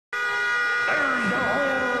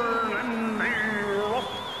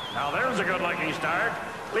a good-looking start.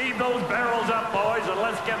 Leave those barrels up, boys, and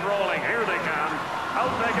let's get rolling. Here they come.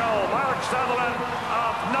 Out they go. Mark Sutherland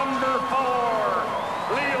off number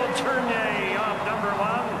 4. Leo Tournier off number 1.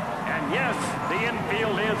 And yes, the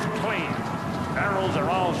infield is clean. Barrels are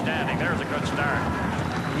all standing. There's a good start.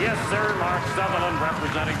 Yes, sir, Mark Sutherland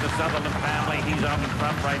representing the Sutherland family. He's out in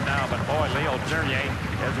front right now. But boy, Leo Tournier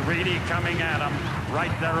is really coming at him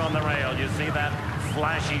right there on the rail. You see that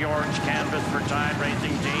flashy orange canvas for Tide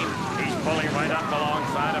Racing Team? He's pulling right up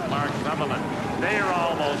alongside of Mark Sutherland. They're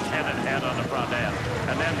almost head-to-head on the front end.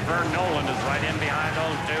 And then Vern Nolan is right in behind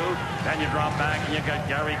those two. Then you drop back and you got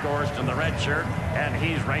Gary Gorst in the red shirt, and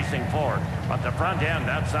he's racing forward. But the front end,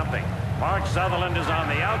 that's something. Mark Sutherland is on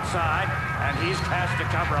the outside, and he's cast to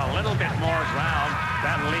cover a little bit more ground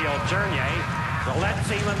than Leo Tournier. So let's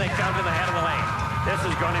see when they come to the head of the lane. This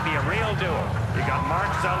is going to be a real duel. You got Mark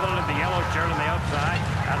Sutherland in the yellow shirt on the outside,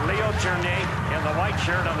 and Leo Tournier in the white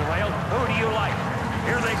shirt on the rail. Who do you like?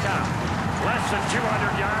 Here they come. Less than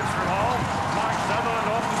 200 yards from home. Mark Sutherland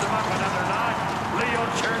opens him up another notch. Leo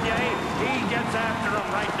Tournier, he gets after him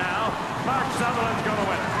right now. Mark Sutherland's going to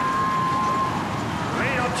win it.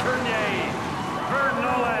 Leo Tournier, Vern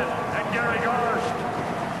Nolan, and Gary Gorst.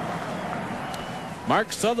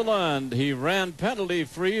 Mark Sutherland, he ran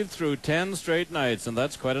penalty-free through 10 straight nights, and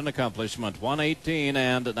that's quite an accomplishment. 118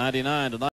 and 99 tonight.